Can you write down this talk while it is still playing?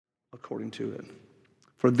according to it.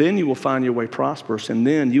 For then you will find your way prosperous, and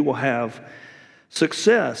then you will have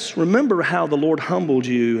success. Remember how the Lord humbled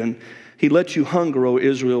you, and he let you hunger, O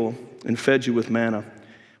Israel, and fed you with manna,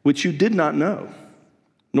 which you did not know,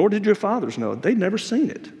 nor did your fathers know. They'd never seen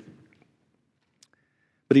it.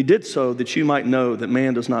 But he did so that you might know that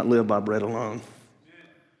man does not live by bread alone,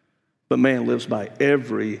 but man lives by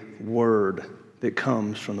every word that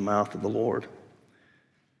comes from the mouth of the Lord.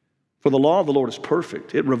 For the law of the Lord is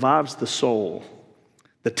perfect. It revives the soul.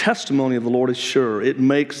 The testimony of the Lord is sure. It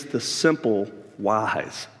makes the simple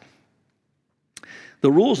wise.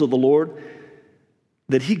 The rules of the Lord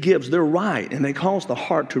that he gives, they're right, and they cause the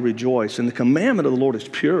heart to rejoice. And the commandment of the Lord is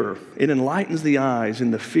pure. It enlightens the eyes,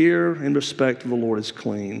 and the fear and respect of the Lord is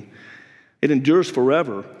clean. It endures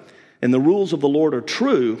forever, and the rules of the Lord are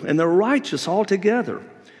true, and they're righteous altogether.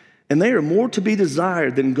 And they are more to be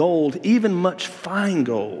desired than gold, even much fine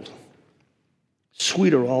gold,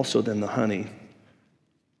 sweeter also than the honey.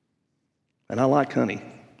 And I like honey.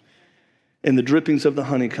 And the drippings of the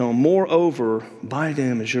honeycomb. Moreover, by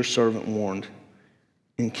them is your servant warned.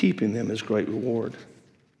 In keeping them is great reward.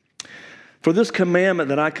 For this commandment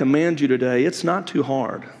that I command you today, it's not too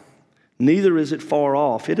hard. Neither is it far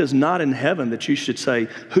off. It is not in heaven that you should say,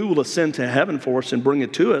 who will ascend to heaven for us and bring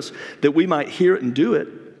it to us, that we might hear it and do it?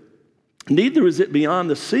 Neither is it beyond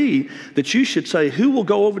the sea that you should say, who will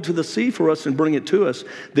go over to the sea for us and bring it to us,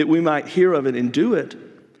 that we might hear of it and do it?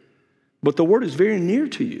 But the word is very near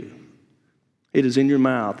to you. It is in your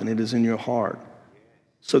mouth and it is in your heart,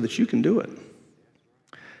 so that you can do it.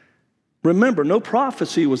 Remember, no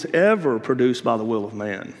prophecy was ever produced by the will of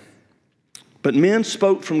man, but men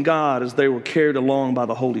spoke from God as they were carried along by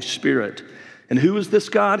the Holy Spirit. And who is this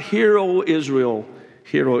God? Hear, O Israel.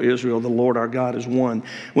 Hear, O Israel, the Lord our God is one.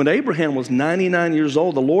 When Abraham was 99 years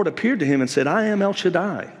old, the Lord appeared to him and said, I am El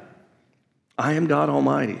Shaddai. I am God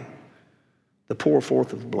Almighty, the pour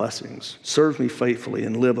forth of blessings. Serve me faithfully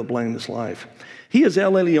and live a blameless life. He is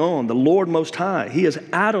El Elyon, the Lord Most High. He is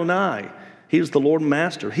Adonai. He is the Lord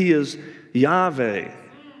Master. He is Yahweh,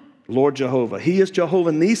 Lord Jehovah. He is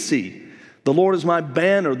Jehovah Nisi. The Lord is my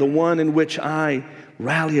banner, the one in which I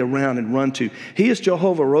rally around and run to. He is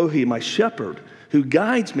Jehovah Rohi, my shepherd, who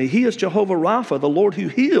guides me. He is Jehovah Rapha, the Lord who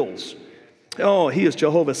heals. Oh, he is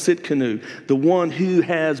Jehovah Sitkanu, the one who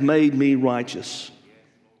has made me righteous.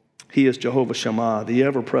 He is Jehovah Shammah, the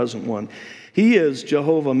ever-present one. He is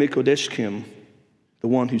Jehovah Mikodeshkim, the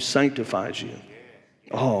one who sanctifies you.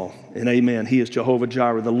 Oh, and amen. He is Jehovah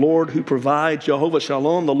Jireh, the Lord who provides, Jehovah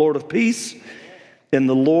Shalom, the Lord of peace, and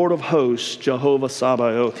the Lord of hosts, Jehovah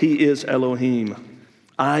Sabaoth. He is Elohim.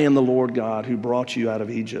 I am the Lord God who brought you out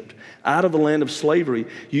of Egypt, out of the land of slavery.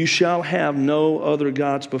 You shall have no other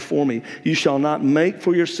gods before me. You shall not make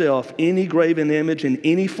for yourself any graven image in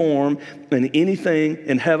any form and anything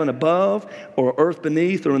in heaven above or earth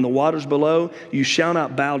beneath or in the waters below. You shall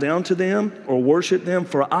not bow down to them or worship them.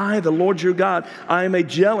 For I, the Lord your God, I am a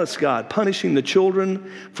jealous God, punishing the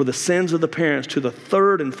children for the sins of the parents to the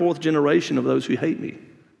third and fourth generation of those who hate me,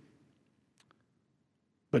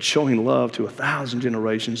 but showing love to 1,000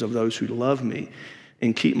 generations of those who love me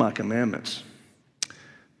and keep my commandments.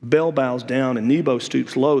 Bel bows down and Nebo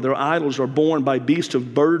stoops low. Their idols are borne by beasts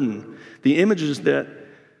of burden. The images that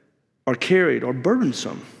are carried are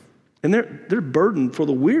burdensome, and they're burdened for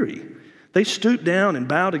the weary. They stoop down and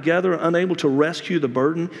bow together, unable to rescue the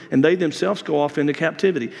burden, and they themselves go off into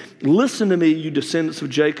captivity. Listen to me, you descendants of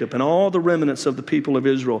Jacob, and all the remnants of the people of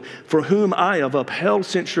Israel, for whom I have upheld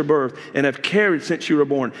since your birth, and have carried since you were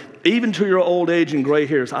born, even to your old age and gray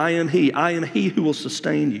hairs. I am he who will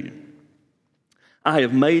sustain you. I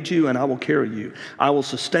have made you, and I will carry you. I will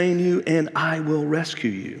sustain you, and I will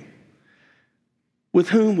rescue you. With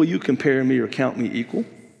whom will you compare me or count me equal?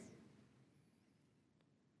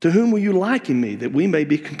 To whom will you liken me, that we may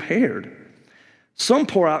be compared? Some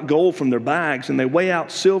pour out gold from their bags, and they weigh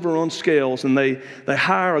out silver on scales, and they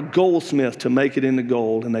hire a goldsmith to make it into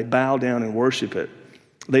gold, and they bow down and worship it.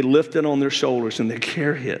 They lift it on their shoulders, and they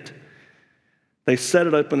carry it. They set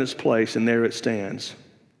it up in its place, and there it stands.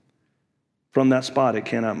 From that spot, it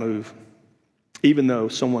cannot move. Even though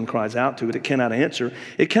someone cries out to it, it cannot answer.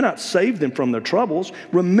 It cannot save them from their troubles.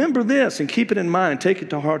 Remember this and keep it in mind. Take it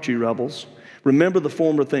to heart, you rebels. Remember the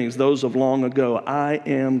former things, those of long ago. I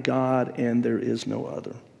am God and there is no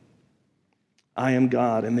other. I am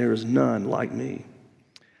God and there is none like me.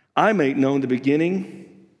 I make known the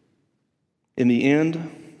beginning and the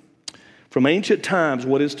end. From ancient times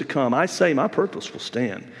what is to come. I say my purpose will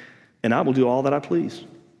stand and I will do all that I please.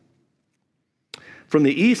 From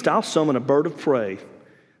the east I'll summon a bird of prey.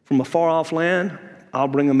 From a far off land I'll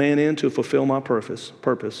bring a man in to fulfill my purpose.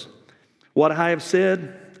 What I have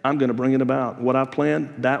said I'm going to bring it about. What I've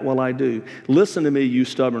planned, that will I do. Listen to me, you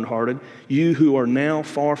stubborn-hearted, you who are now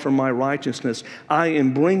far from my righteousness. I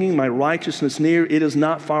am bringing my righteousness near. It is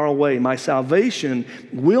not far away. My salvation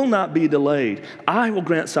will not be delayed. I will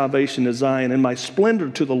grant salvation to Zion and my splendor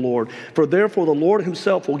to the Lord. For therefore the Lord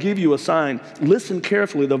himself will give you a sign. Listen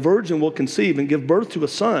carefully. The virgin will conceive and give birth to a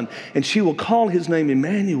son, and she will call his name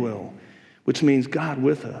Emmanuel, which means God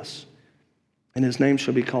with us. And his name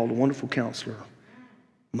shall be called Wonderful Counselor,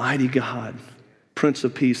 Mighty God, Prince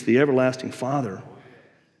of Peace, the Everlasting Father.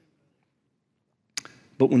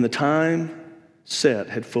 But when the time set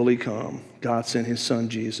had fully come, God sent his son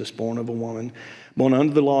Jesus, born of a woman, born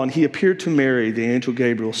under the law, and he appeared to Mary, the angel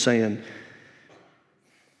Gabriel, saying,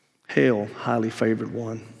 Hail, highly favored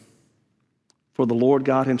one, for the Lord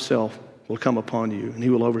God himself will come upon you, and he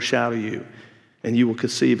will overshadow you. And you will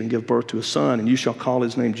conceive and give birth to a son, and you shall call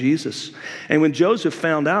his name Jesus. And when Joseph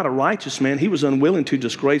found out, a righteous man, he was unwilling to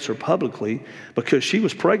disgrace her publicly because she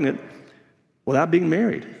was pregnant without being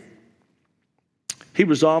married. He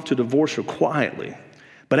resolved to divorce her quietly.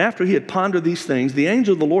 But after he had pondered these things, the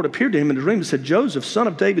angel of the Lord appeared to him in a dream and said, Joseph, son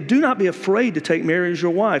of David, do not be afraid to take Mary as your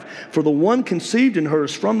wife, for the one conceived in her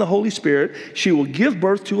is from the Holy Spirit. She will give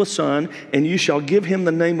birth to a son, and you shall give him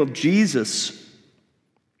the name of Jesus.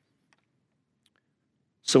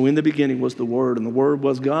 So in the beginning was the Word, and the Word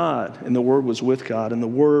was God, and the Word was with God, and the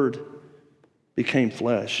Word became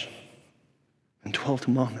flesh and dwelt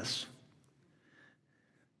among us.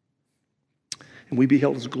 And we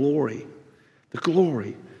beheld his glory, the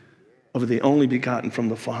glory of the only begotten from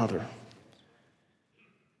the Father,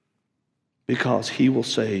 because he will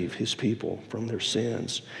save his people from their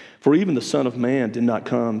sins. For even the Son of Man did not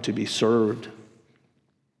come to be served,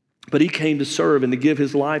 but he came to serve and to give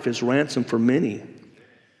his life as ransom for many.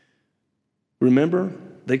 Remember,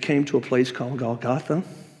 they came to a place called Golgotha,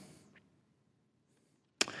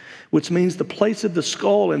 which means the place of the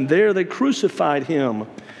skull, and there they crucified him.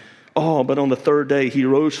 Oh, but on the third day he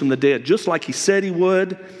rose from the dead, just like he said he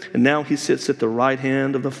would, and now he sits at the right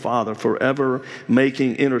hand of the Father, forever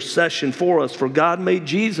making intercession for us. For God made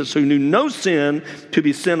Jesus, who knew no sin, to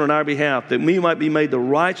be sin on our behalf, that we might be made the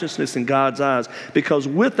righteousness in God's eyes, because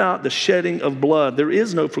without the shedding of blood there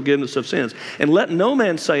is no forgiveness of sins. And let no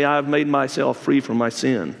man say, I have made myself free from my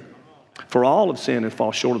sin. For all have sinned and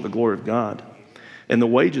fall short of the glory of God, and the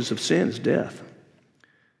wages of sin is death.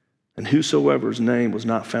 And whosoever's name was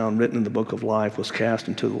not found written in the book of life was cast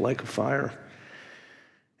into the lake of fire.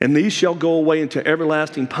 And these shall go away into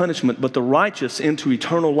everlasting punishment, but the righteous into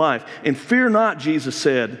eternal life. And fear not, Jesus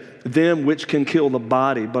said, them which can kill the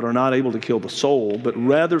body, but are not able to kill the soul, but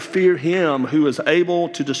rather fear him who is able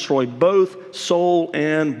to destroy both soul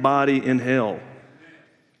and body in hell.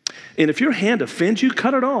 And if your hand offends you,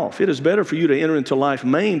 cut it off. It is better for you to enter into life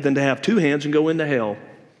maimed than to have two hands and go into hell,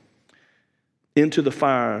 into the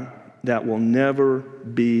fire that will never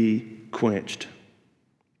be quenched.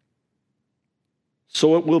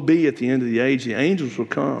 So it will be at the end of the age. The angels will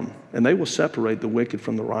come, and they will separate the wicked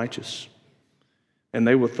from the righteous. And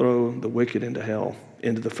they will throw the wicked into hell,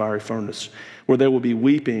 into the fiery furnace, where there will be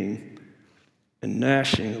weeping and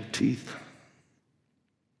gnashing of teeth.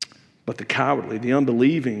 But the cowardly, the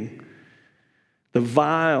unbelieving, the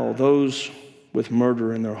vile, those with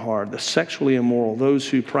murder in their heart, the sexually immoral, those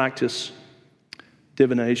who practice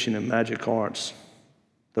divination and magic arts,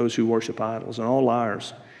 those who worship idols, and all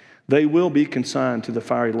liars, they will be consigned to the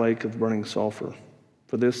fiery lake of burning sulfur,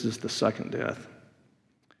 for this is the second death.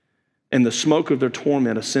 And the smoke of their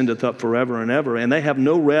torment ascendeth up forever and ever, and they have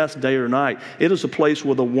no rest day or night. It is a place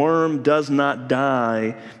where the worm does not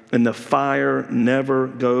die, and the fire never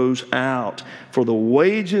goes out. For the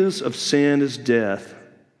wages of sin is death.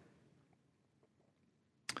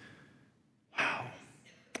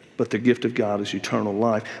 But the gift of God is eternal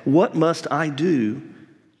life. What must I do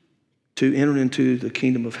to enter into the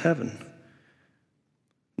kingdom of heaven?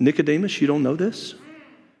 Nicodemus, you don't know this?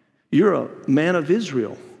 You're a man of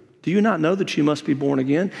Israel. Do you not know that you must be born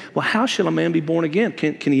again? Well, how shall a man be born again?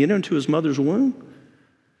 Can he enter into his mother's womb?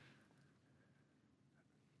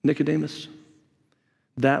 Nicodemus,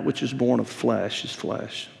 that which is born of flesh is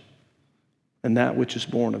flesh, and that which is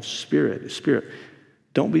born of spirit is spirit.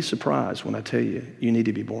 Don't be surprised when I tell you, you need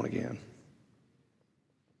to be born again.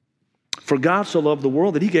 For God so loved the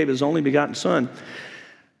world that he gave his only begotten Son,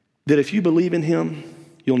 that if you believe in him,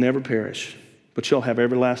 you'll never perish, but shall have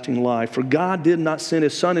everlasting life. For God did not send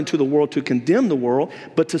his Son into the world to condemn the world,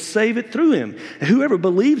 but to save it through him. And whoever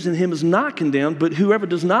believes in him is not condemned, but whoever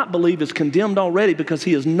does not believe is condemned already, because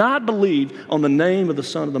he has not believed on the name of the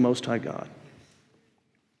Son of the Most High God,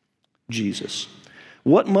 Jesus.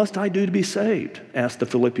 What must I do to be saved? Asked the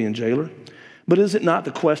Philippian jailer. But is it not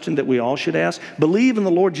the question that we all should ask? Believe in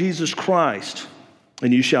the Lord Jesus Christ,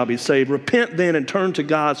 and you shall be saved. Repent then and turn to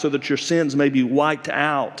God so that your sins may be wiped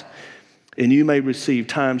out, and you may receive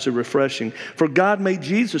times of refreshing. For God made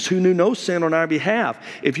Jesus, who knew no sin, on our behalf.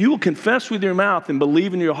 If you will confess with your mouth and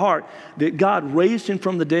believe in your heart that God raised him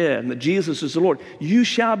from the dead and that Jesus is the Lord, you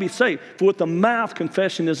shall be saved. For with the mouth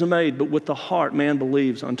confession is made, but with the heart man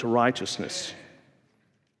believes unto righteousness.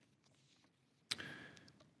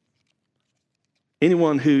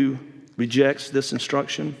 Anyone who rejects this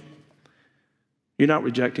instruction, you're not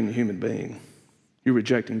rejecting a human being. You're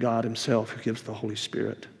rejecting God himself, who gives the Holy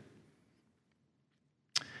Spirit.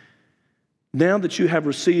 Now that you have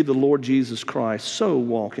received the Lord Jesus Christ, so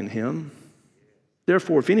walk in him.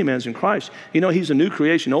 Therefore, if any man is in Christ, he's a new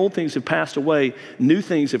creation. Old things have passed away, new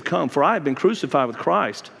things have come. For I have been crucified with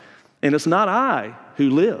Christ, and it's not I who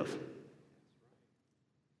live,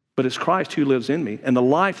 but it's Christ who lives in me. And the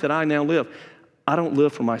life that I now live, I don't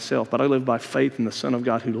live for myself, but I live by faith in the Son of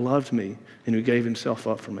God who loved me and who gave himself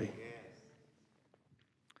up for me.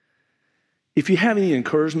 If you have any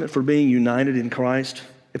encouragement for being united in Christ,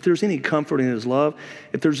 if there's any comfort in his love,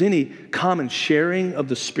 if there's any common sharing of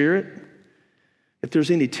the Spirit, if there's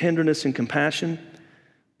any tenderness and compassion,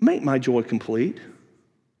 make my joy complete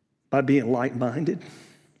by being like-minded.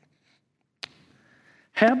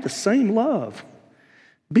 Have the same love.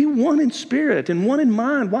 Be one in spirit and one in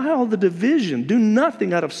mind. Why all the division? Do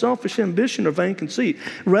nothing out of selfish ambition or vain conceit.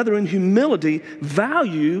 Rather, in humility,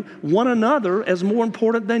 value one another as more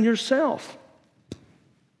important than yourself.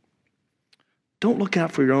 Don't look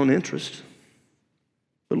out for your own interest,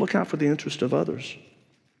 but look out for the interest of others.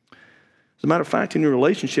 As a matter of fact, in your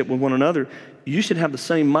relationship with one another, you should have the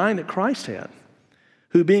same mind that Christ had,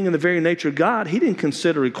 who being in the very nature of God, he didn't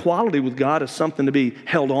consider equality with God as something to be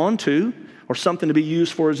held on to or something to be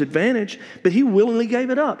used for his advantage, but he willingly gave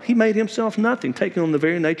it up. He made himself nothing, taking on the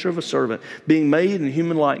very nature of a servant, being made in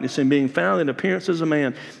human likeness and being found in appearance as a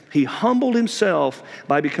man. He humbled himself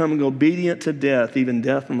by becoming obedient to death, even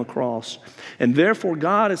death on the cross. And therefore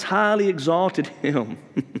God has highly exalted him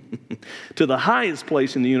to the highest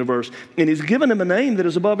place in the universe, and he's given him a name that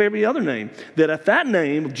is above every other name, that at that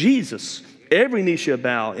name of Jesus, every knee shall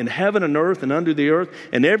bow in heaven and earth and under the earth,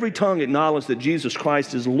 and every tongue acknowledge that Jesus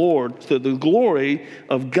Christ is Lord, to the glory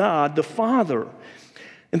of God the Father.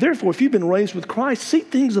 And therefore, if you've been raised with Christ, seek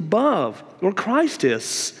things above, where Christ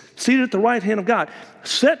is, seated at the right hand of God.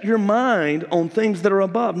 Set your mind on things that are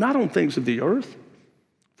above, not on things of the earth.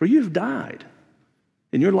 For you've died,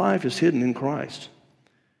 and your life is hidden in Christ.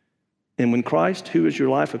 And when Christ, who is your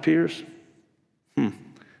life, appears, then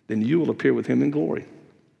you will appear with him in glory.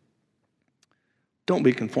 Don't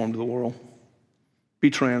be conformed to the world. Be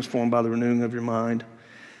transformed by the renewing of your mind,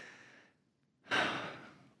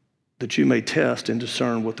 that you may test and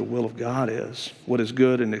discern what the will of God is, what is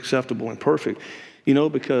good and acceptable and perfect.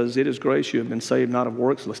 Because it is grace you have been saved, not of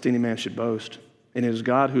works, lest any man should boast. And it is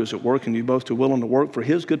God who is at work in you, both to will and to work for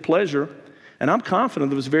his good pleasure. And I'm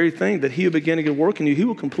confident of this very thing, that he who began a good work in you, he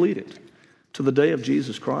will complete it to the day of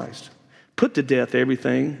Jesus Christ. Put to death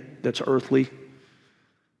everything that's earthly: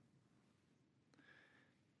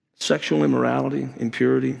 sexual immorality,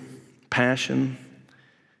 impurity, passion,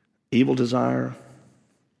 evil desire,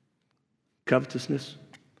 covetousness.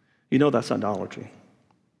 That's idolatry.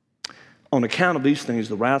 On account of these things,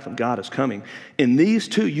 the wrath of God is coming. In these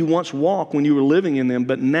two you once walked when you were living in them,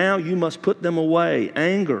 but now you must put them away: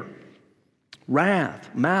 anger, wrath,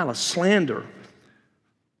 malice, slander,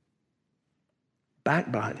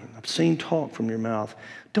 backbiting, obscene talk from your mouth.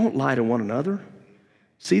 Don't lie to one another.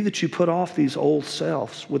 See that you put off these old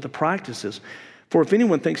selves with the practices. For if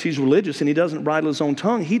anyone thinks he's religious and he doesn't bridle his own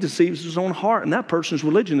tongue, he deceives his own heart, and that person's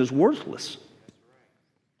religion is worthless.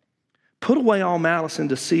 Put away all malice and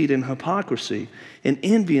deceit and hypocrisy and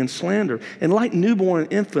envy and slander. And like newborn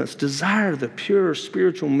infants, desire the pure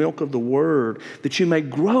spiritual milk of the word, that you may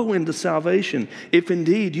grow into salvation, if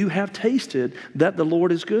indeed you have tasted that the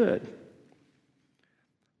Lord is good.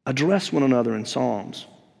 Address one another in psalms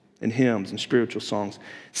and hymns and spiritual songs.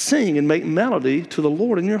 Sing and make melody to the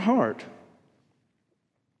Lord in your heart.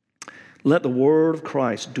 Let the word of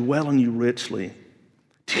Christ dwell in you richly,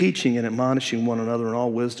 teaching and admonishing one another in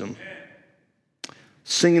all wisdom.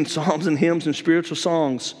 Singing psalms and hymns and spiritual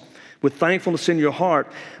songs with thankfulness in your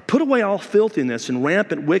heart. Put away all filthiness and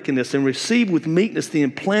rampant wickedness, and receive with meekness the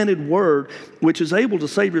implanted word, which is able to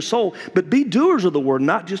save your soul. But be doers of the word,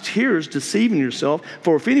 not just hearers, deceiving yourself.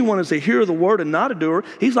 For if anyone is a hearer of the word and not a doer,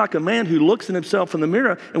 he's like a man who looks at himself in the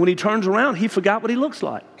mirror, and when he turns around, he forgot what he looks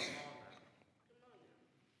like.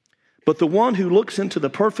 But the one who looks into the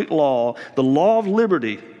perfect law, the law of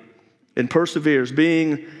liberty, and perseveres,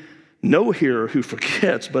 being No hearer who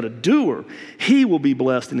forgets, but a doer, he will be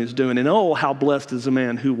blessed in his doing. And oh, how blessed is the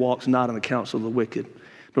man who walks not in the counsel of the wicked,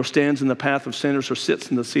 nor stands in the path of sinners, or sits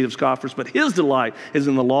in the seat of scoffers. But his delight is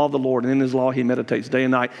in the law of the Lord, and in his law he meditates day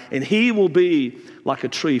and night. And he will be like a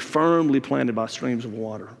tree firmly planted by streams of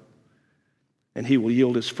water. And he will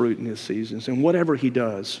yield his fruit in his seasons. And whatever he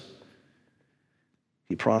does,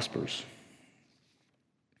 he prospers.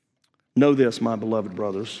 Know this, my beloved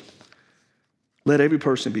brothers. Let every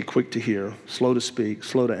person be quick to hear, slow to speak,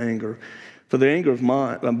 slow to anger. For the anger of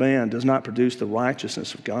a man does not produce the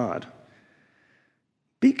righteousness of God.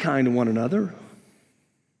 Be kind to one another,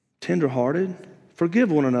 tenderhearted.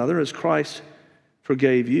 Forgive one another as Christ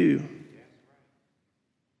forgave you.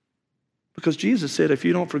 Because Jesus said, if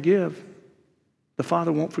you don't forgive, the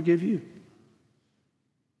Father won't forgive you.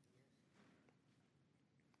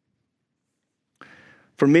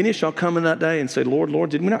 For many shall come in that day and say, Lord,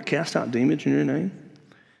 Lord, did we not cast out demons in your name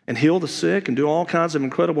and heal the sick and do all kinds of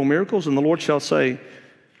incredible miracles? And the Lord shall say,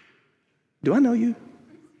 do I know you?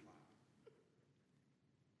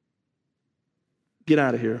 Get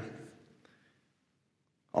out of here.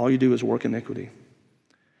 All you do is work iniquity.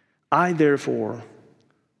 I, therefore,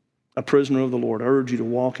 a prisoner of the Lord, urge you to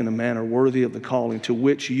walk in a manner worthy of the calling to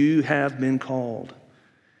which you have been called,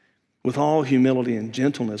 with all humility and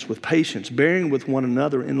gentleness, with patience, bearing with one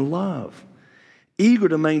another in love, eager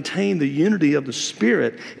to maintain the unity of the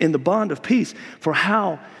Spirit in the bond of peace. For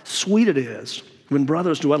how sweet it is when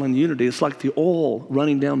brothers dwell in unity. It's like the oil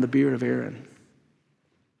running down the beard of Aaron.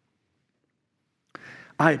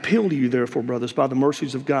 I appeal to you, therefore, brothers, by the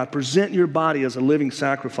mercies of God, present your body as a living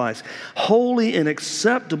sacrifice, holy and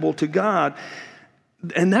acceptable to God,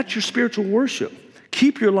 and that's your spiritual worship.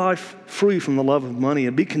 Keep your life free from the love of money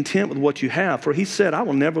and be content with what you have. For he said, I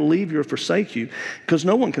will never leave you or forsake you, because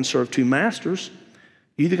no one can serve two masters.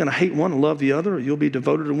 You're either going to hate one and love the other, or you'll be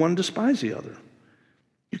devoted to one and despise the other.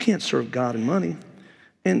 You can't serve God and money.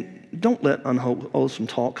 And don't let unwholesome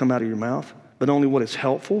talk come out of your mouth, but only what is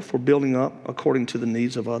helpful for building up according to the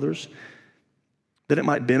needs of others, that it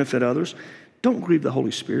might benefit others. Don't grieve the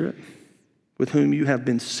Holy Spirit, with whom you have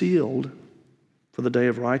been sealed for the day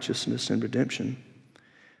of righteousness and redemption.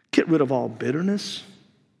 Get rid of all bitterness,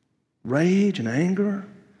 rage and anger,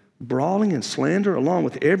 brawling and slander, along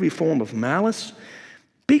with every form of malice.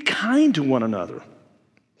 Be kind to one another.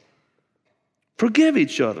 Forgive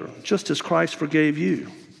each other, just as Christ forgave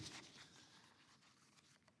you.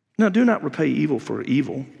 Now, do not repay evil for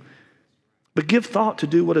evil, but give thought to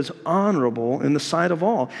do what is honorable in the sight of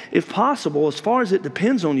all. If possible, as far as it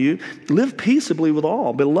depends on you, live peaceably with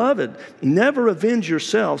all. Beloved, never avenge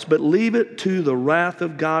yourselves, but leave it to the wrath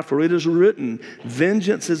of God, for it is written,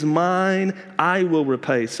 vengeance is mine, I will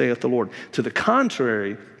repay, saith the Lord. To the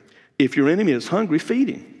contrary, if your enemy is hungry, feed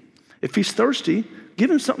him. If he's thirsty,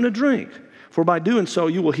 give him something to drink, for by doing so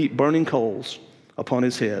you will heap burning coals upon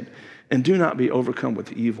his head. And do not be overcome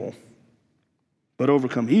with evil, but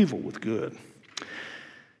overcome evil with good.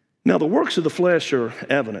 Now, the works of the flesh are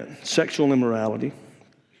evident: sexual immorality,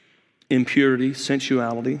 impurity,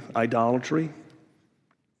 sensuality, idolatry,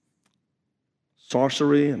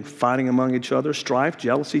 sorcery and fighting among each other, strife,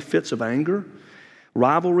 jealousy, fits of anger,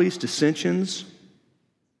 rivalries, dissensions,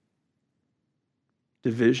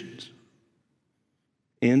 divisions,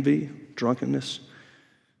 envy, drunkenness,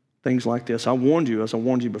 things like this. I warned you, as I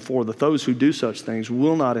warned you before, that those who do such things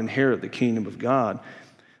will not inherit the kingdom of God.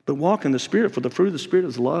 But walk in the Spirit, for the fruit of the Spirit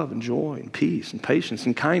is love and joy and peace and patience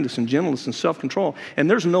and kindness and gentleness and self-control. And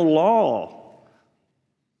there's no law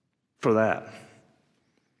for that.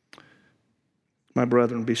 My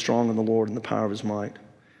brethren, be strong in the Lord and the power of his might.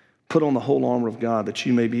 Put on the whole armor of God, that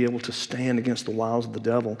you may be able to stand against the wiles of the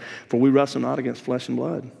devil. For we wrestle not against flesh and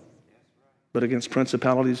blood, but against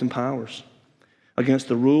principalities and powers, against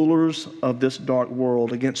the rulers of this dark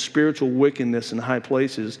world, against spiritual wickedness in high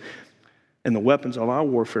places. And the weapons of our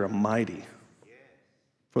warfare are mighty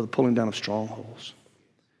for the pulling down of strongholds.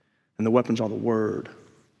 And the weapons are the word.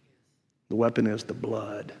 The weapon is the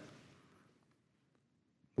blood.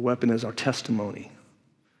 The weapon is our testimony.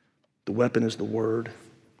 The weapon is the word.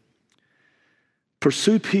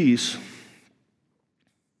 Pursue peace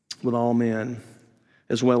with all men,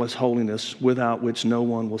 as well as holiness, without which no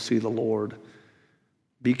one will see the Lord.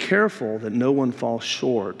 Be careful that no one falls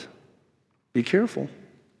short. Be careful.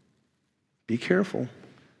 Be careful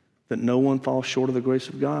that no one falls short of the grace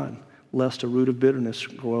of God, lest a root of bitterness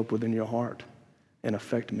grow up within your heart and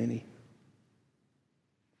affect many.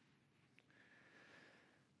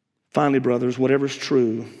 Finally, brothers, whatever is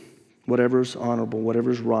true, whatever is honorable,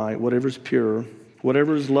 whatever is right, whatever is pure,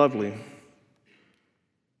 whatever is lovely,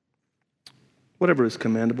 whatever is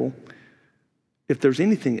commendable, if there's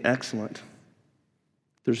anything excellent,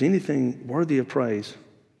 if there's anything worthy of praise,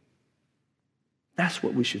 that's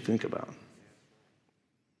what we should think about.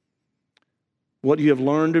 What you have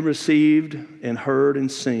learned and received and heard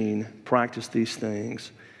and seen, practice these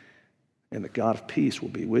things, and the God of peace will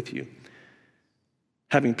be with you.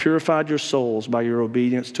 Having purified your souls by your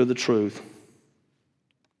obedience to the truth,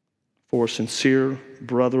 for sincere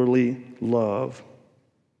brotherly love,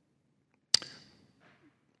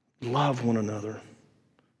 love one another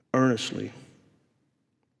earnestly,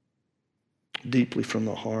 deeply from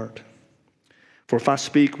the heart. For if I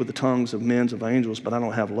speak with the tongues of men of angels, but I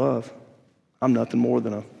don't have love, I'm nothing more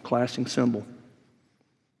than a clashing cymbal.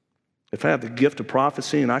 If I have the gift of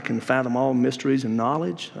prophecy and I can fathom all mysteries and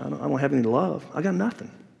knowledge, I don't have any love. I got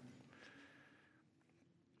nothing.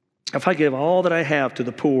 If I give all that I have to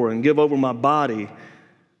the poor and give over my body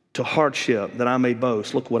to hardship that I may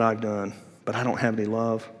boast, look what I've done, but I don't have any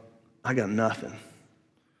love, I got nothing.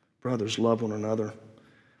 Brothers, love one another.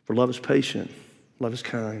 For love is patient, love is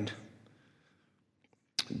kind.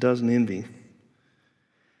 It doesn't envy.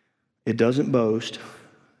 It doesn't boast,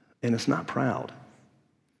 and it's not proud.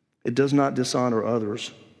 It does not dishonor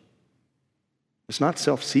others. It's not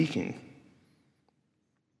self-seeking,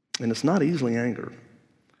 and it's not easily angered.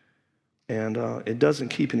 And it doesn't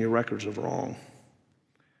keep any records of wrong.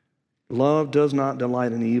 Love does not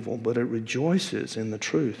delight in evil, but it rejoices in the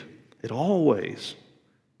truth. It always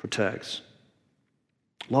protects.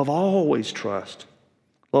 Love always trusts.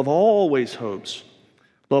 Love always hopes.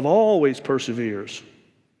 Love always perseveres.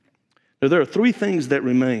 Now, there are three things that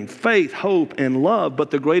remain: faith, hope, and love,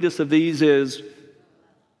 but the greatest of these is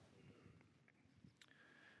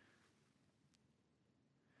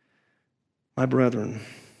my brethren,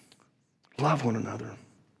 love one another.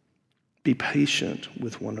 Be patient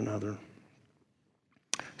with one another.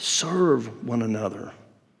 Serve one another.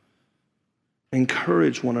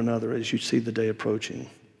 Encourage one another as you see the day approaching.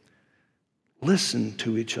 Listen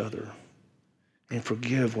to each other and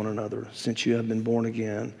forgive one another, since you have been born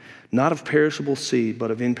again, not of perishable seed,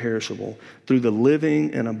 but of imperishable, through the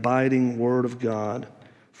living and abiding word of God.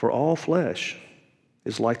 For all flesh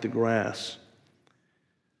is like the grass,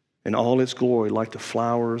 and all its glory like the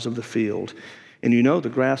flowers of the field. And you know the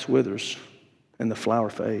grass withers and the flower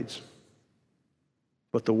fades,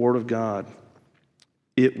 but the word of God,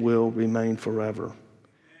 it will remain forever.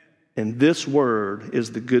 And this word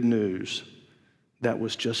is the good news that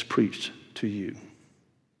was just preached to you.